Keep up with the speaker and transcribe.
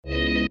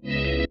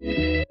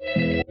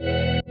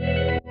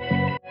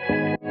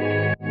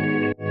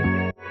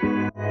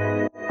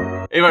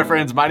Hey, my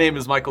friends, my name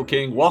is Michael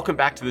King. Welcome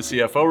back to the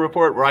CFO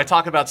Report, where I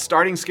talk about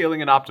starting,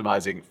 scaling, and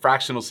optimizing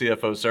fractional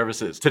CFO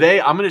services. Today,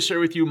 I'm going to share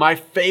with you my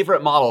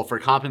favorite model for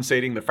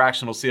compensating the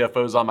fractional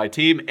CFOs on my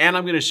team, and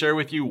I'm going to share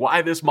with you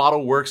why this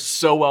model works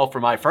so well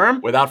for my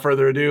firm. Without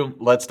further ado,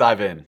 let's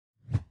dive in.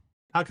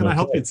 How can I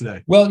help you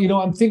today? Well,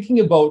 I'm thinking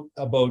about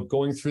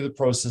going through the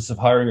process of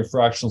hiring a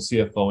fractional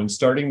CFO and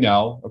starting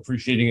now,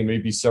 appreciating it may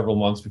be several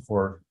months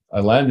before I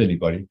land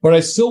anybody. But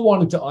I still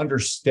wanted to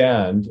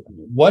understand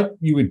what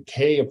you would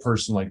pay a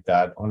person like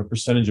that on a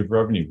percentage of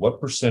revenue. What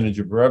percentage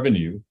of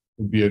revenue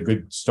would be a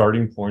good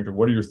starting point, or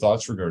what are your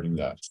thoughts regarding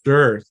that?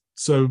 Sure.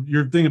 So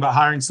you're thinking about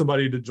hiring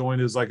somebody to join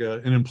as like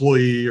an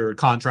employee or a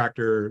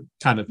contractor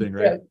kind of thing,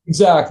 right? Yeah,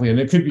 exactly. And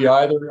it could be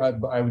either.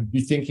 I would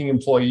be thinking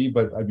employee,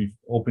 but I'd be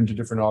open to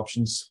different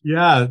options.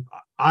 Yeah.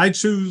 I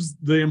choose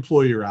the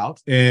employee route,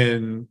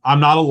 and I'm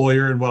not a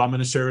lawyer. And what I'm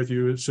going to share with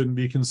you, it shouldn't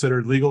be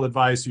considered legal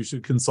advice. You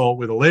should consult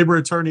with a labor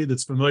attorney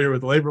that's familiar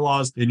with the labor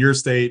laws in your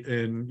state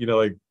and,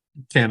 like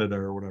Canada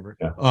or whatever.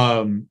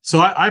 Yeah. So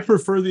I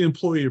prefer the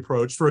employee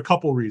approach for a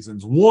couple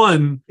reasons.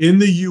 One, in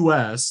the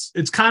US,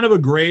 it's kind of a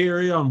gray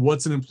area on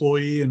what's an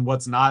employee and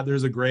what's not.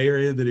 There's a gray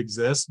area that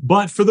exists.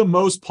 But for the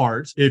most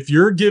part, if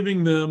you're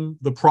giving them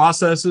the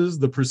processes,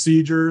 the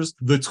procedures,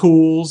 the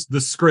tools, the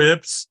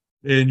scripts,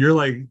 and you're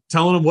like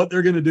telling them what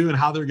they're going to do and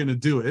how they're going to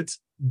do it,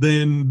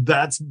 then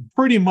that's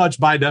pretty much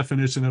by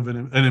definition of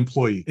an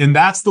employee. And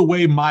that's the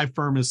way my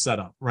firm is set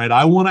up, right?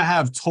 I want to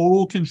have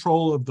total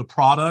control of the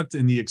product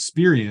and the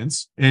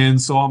experience. And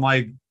so I'm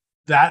like,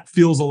 that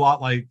feels a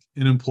lot like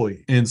an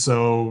employee. And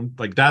so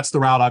that's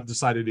the route I've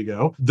decided to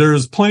go.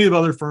 There's plenty of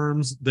other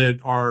firms that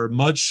are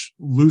much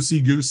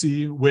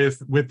loosey-goosey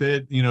with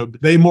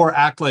it. They more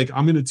act like,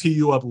 I'm going to tee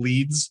you up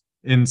leads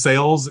in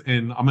sales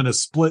and I'm going to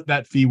split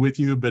that fee with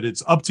you, but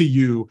it's up to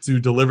you to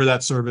deliver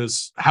that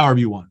service however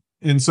you want.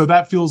 And so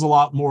that feels a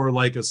lot more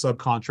like a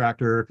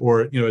subcontractor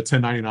or, a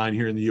 1099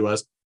 here in the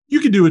US.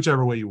 You can do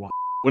whichever way you want.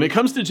 When it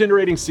comes to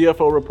generating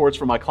CFO reports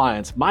for my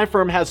clients, my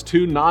firm has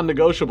two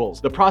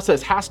non-negotiables. The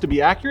process has to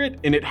be accurate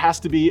and it has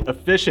to be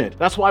efficient.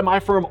 That's why my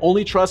firm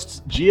only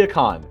trusts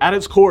Geocon. At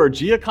its core,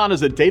 Geocon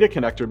is a data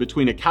connector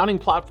between accounting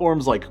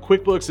platforms like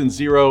QuickBooks and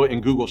Xero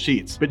and Google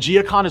Sheets. But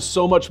Geocon is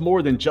so much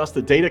more than just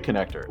a data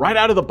connector. Right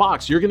out of the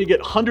box, you're going to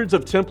get hundreds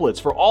of templates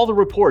for all the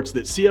reports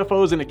that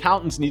CFOs and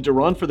accountants need to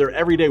run for their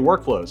everyday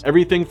workflows.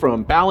 Everything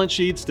from balance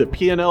sheets to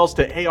P&Ls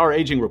to AR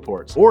aging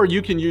reports. Or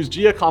you can use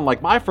Geocon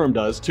like my firm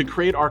does to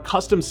create our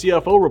custom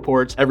CFO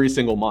reports every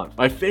single month.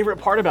 My favorite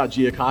part about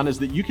Geocon is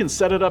that you can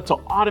set it up to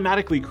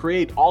automatically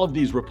create all of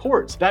these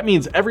reports. That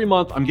means every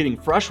month I'm getting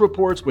fresh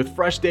reports with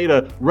fresh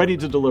data ready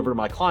to deliver to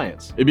my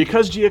clients. And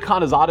because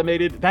Geocon is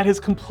automated, that has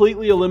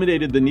completely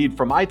eliminated the need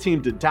for my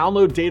team to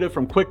download data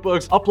from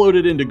QuickBooks, upload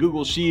it into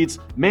Google Sheets,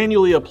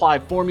 manually apply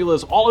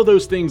formulas, all of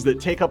those things that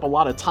take up a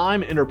lot of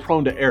time and are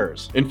prone to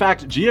errors. In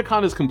fact,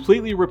 Geocon has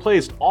completely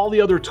replaced all the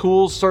other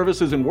tools,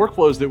 services, and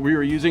workflows that we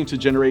were using to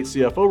generate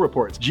CFO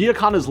reports.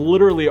 Geocon is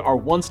literally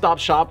our one-stop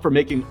shop for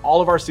making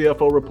all of our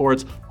CFO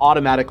reports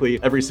automatically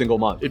every single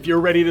month. If you're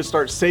ready to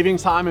start saving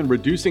time and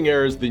reducing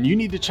errors, then you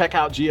need to check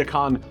out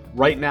Geocon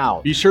right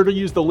now. Be sure to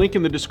use the link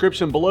in the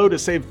description below to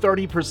save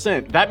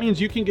 30%. That means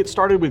you can get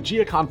started with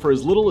Geocon for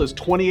as little as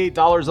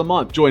 $28 a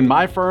month. Join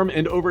my firm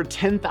and over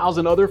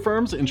 10,000 other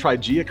firms and try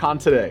Geocon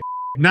today.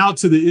 Now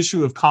to the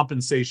issue of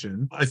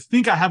compensation. I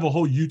think I have a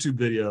whole YouTube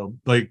video,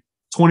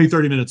 20,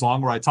 30 minutes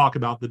long, where I talk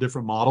about the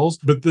different models.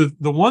 But the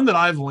one that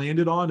I've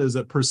landed on is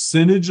a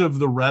percentage of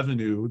the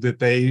revenue that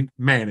they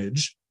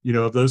manage,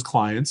 of those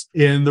clients.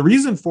 And the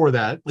reason for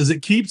that is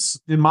it keeps,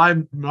 in my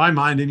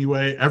mind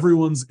anyway,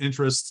 everyone's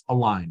interests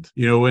aligned.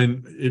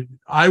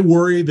 I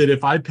worry that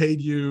if I paid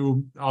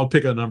you, I'll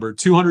pick a number,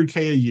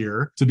 $200K a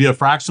year to be a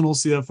fractional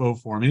CFO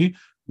for me,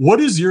 what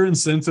is your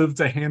incentive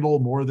to handle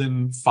more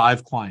than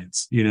 5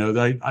 clients?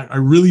 I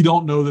really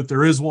don't know that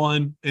there is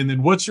one. And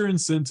then what's your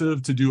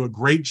incentive to do a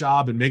great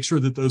job and make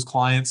sure that those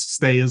clients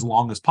stay as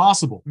long as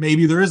possible?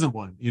 Maybe there isn't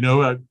one.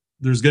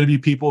 There's going to be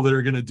people that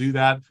are going to do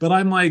that. But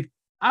I'm like,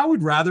 I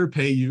would rather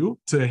pay you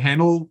to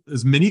handle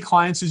as many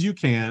clients as you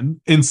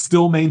can and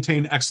still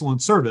maintain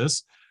excellent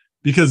service,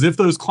 because if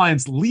those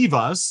clients leave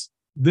us,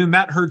 then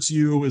that hurts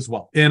you as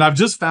well. And I've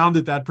just found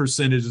that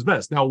percentage is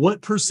best. Now,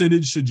 what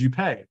percentage should you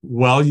pay?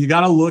 Well, you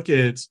got to look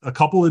at a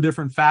couple of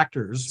different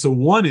factors. So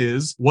one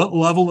is, what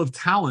level of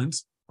talent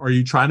are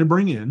you trying to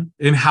bring in,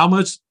 and how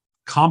much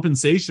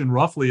compensation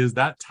roughly is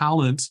that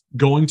talent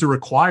going to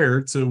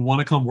require to want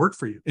to come work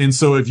for you? And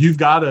so if you've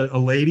got a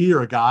lady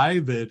or a guy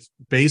that,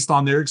 based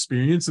on their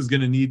experience, is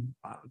going to need,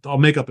 I'll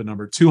make up a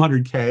number,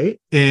 $200K,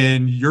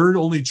 and you're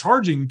only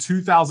charging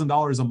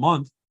 $2,000 a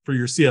month for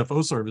your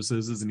CFO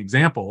services, as an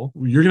example,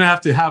 you're going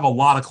to have a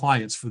lot of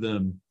clients for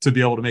them to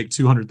be able to make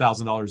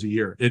 $200,000 a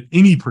year at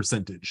any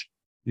percentage,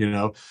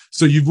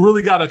 So you've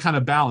really got to kind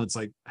of balance,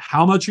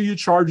 how much are you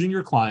charging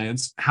your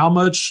clients? How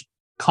much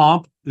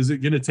comp is it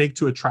going to take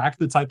to attract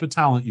the type of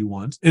talent you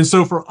want? And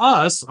so for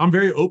us, I'm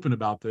very open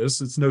about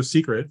this. It's no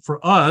secret.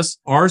 For us,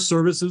 our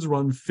services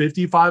run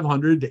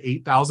 $5,500 to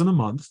 $8,000 a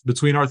month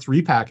between our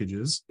three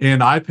packages.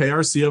 And I pay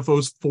our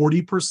CFOs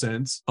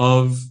 40%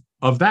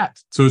 of that.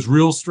 So it's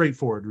real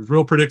straightforward. It's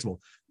real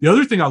predictable. The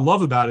other thing I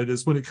love about it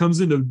is when it comes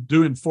into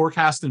doing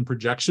forecast and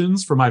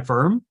projections for my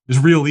firm, it's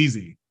real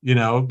easy,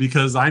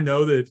 because I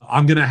know that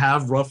I'm going to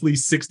have roughly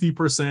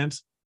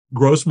 60%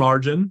 gross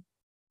margin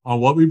on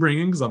what we bring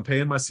in because I'm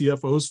paying my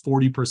CFOs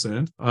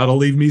 40%. That'll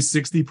leave me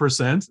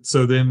 60%.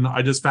 So then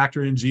I just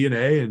factor in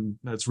G&A, and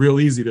that's real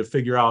easy to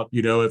figure out,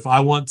 if I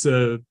want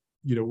to,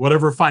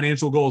 whatever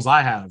financial goals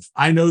I have.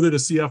 I know that a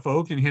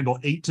CFO can handle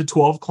 8 to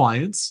 12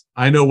 clients.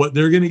 I know what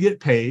they're going to get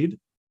paid.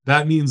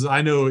 That means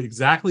I know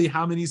exactly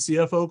how many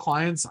CFO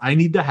clients I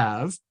need to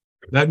have.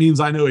 That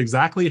means I know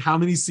exactly how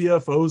many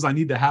CFOs I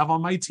need to have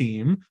on my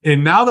team.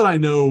 And now that I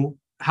know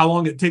how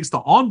long it takes to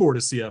onboard a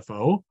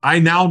CFO, I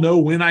now know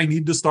when I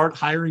need to start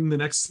hiring the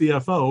next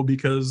CFO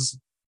because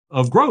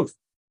of growth.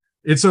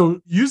 And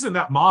so using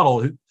that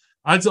model,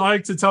 I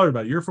like to tell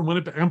everybody, you're from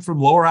Winnipeg, I'm from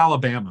Lower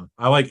Alabama.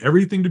 I like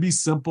everything to be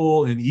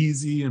simple and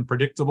easy and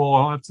predictable.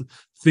 I don't have to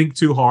think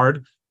too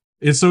hard.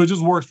 And so it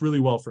just works really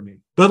well for me.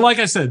 But like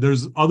I said,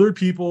 there's other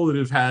people that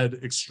have had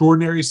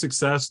extraordinary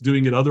success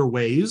doing it other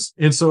ways.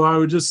 And so I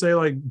would just say,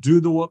 do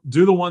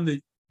the one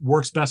that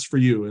works best for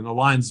you and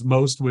aligns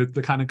most with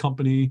the kind of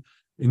company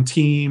and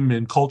team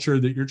and culture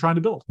that you're trying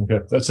to build.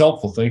 Okay, that's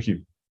helpful. Thank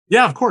you.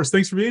 Yeah, of course.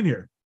 Thanks for being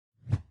here.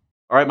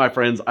 All right, my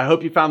friends, I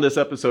hope you found this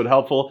episode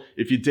helpful.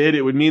 If you did,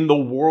 it would mean the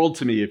world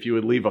to me if you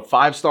would leave a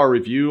 5-star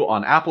review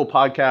on Apple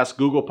Podcasts,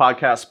 Google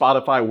Podcasts,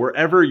 Spotify,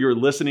 wherever you're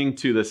listening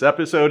to this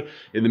episode.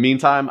 In the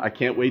meantime, I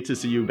can't wait to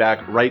see you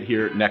back right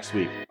here next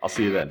week. I'll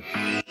see you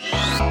then.